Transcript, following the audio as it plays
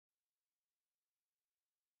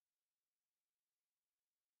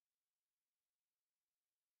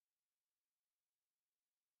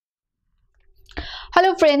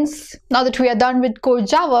Hello friends, now that we are done with core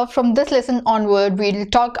Java, from this lesson onward we'll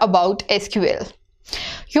talk about SQL.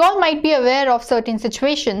 You all might be aware of certain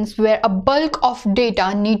situations where a bulk of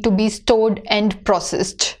data need to be stored and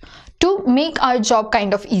processed to make our job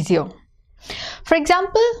kind of easier. For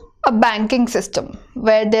example, a banking system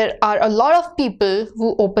where there are a lot of people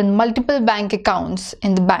who open multiple bank accounts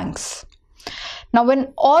in the banks. Now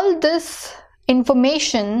when all this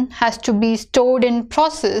information has to be stored and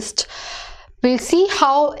processed, we'll see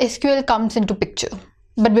how SQL comes into picture.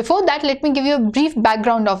 But before that, let me give you a brief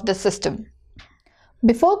background of the system.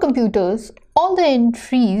 Before computers, all the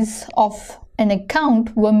entries of an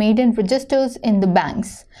account were made in registers in the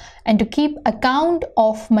banks. And to keep account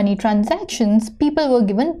of money transactions, people were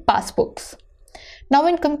given passbooks. Now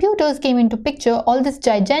when computers came into picture, all this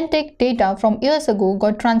gigantic data from years ago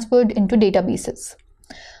got transferred into databases.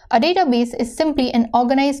 A database is simply an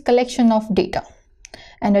organized collection of data.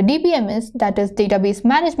 And a DBMS, that is Database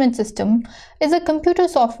Management System, is a computer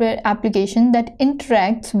software application that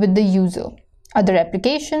interacts with the user, other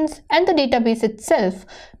applications, and the database itself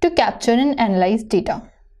to capture and analyze data.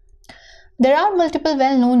 There are multiple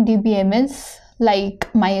well-known DBMS like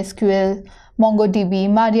MySQL, MongoDB,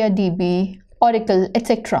 MariaDB, Oracle,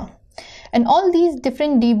 etc. And all these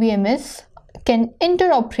different DBMS can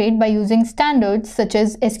interoperate by using standards such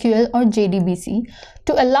as SQL or JDBC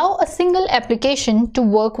to allow a single application to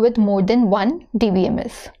work with more than one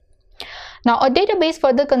DBMS. Now, a database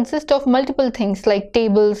further consists of multiple things like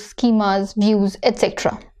tables, schemas, views,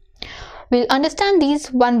 etc. We'll understand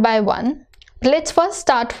these one by one. Let's first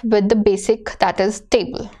start with the basic, that is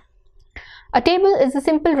table. A table is a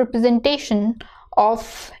simple representation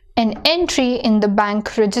of an entry in the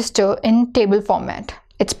bank register in table format.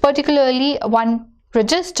 It's particularly one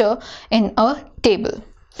register in a table.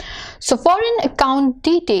 So for an account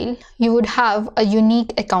detail, you would have a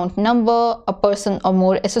unique account number, a person or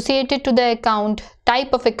more associated to the account,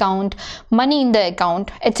 type of account, money in the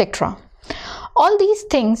account, etc. All these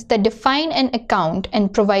things that define an account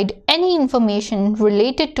and provide any information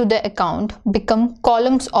related to the account become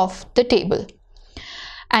columns of the table.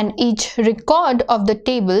 And each record of the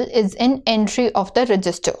table is an entry of the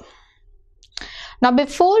register. Now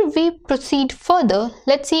before we proceed further,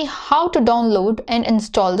 let's see how to download and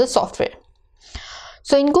install the software.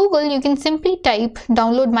 So in Google, you can simply type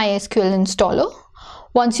download MySQL installer.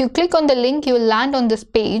 Once you click on the link, you will land on this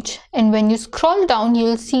page, and when you scroll down, you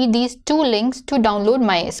will see these two links to download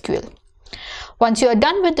MySQL. Once you are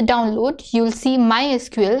done with the download, you will see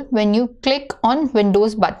MySQL when you click on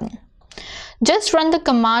Windows button. Just run the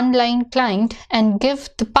command line client and give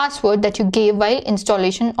the password that you gave while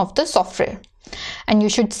installation of the software. And you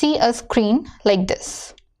should see a screen like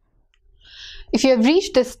this. If you have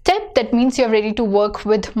reached this step, that means you are ready to work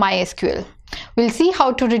with MySQL. We'll see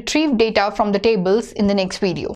how to retrieve data from the tables in the next video.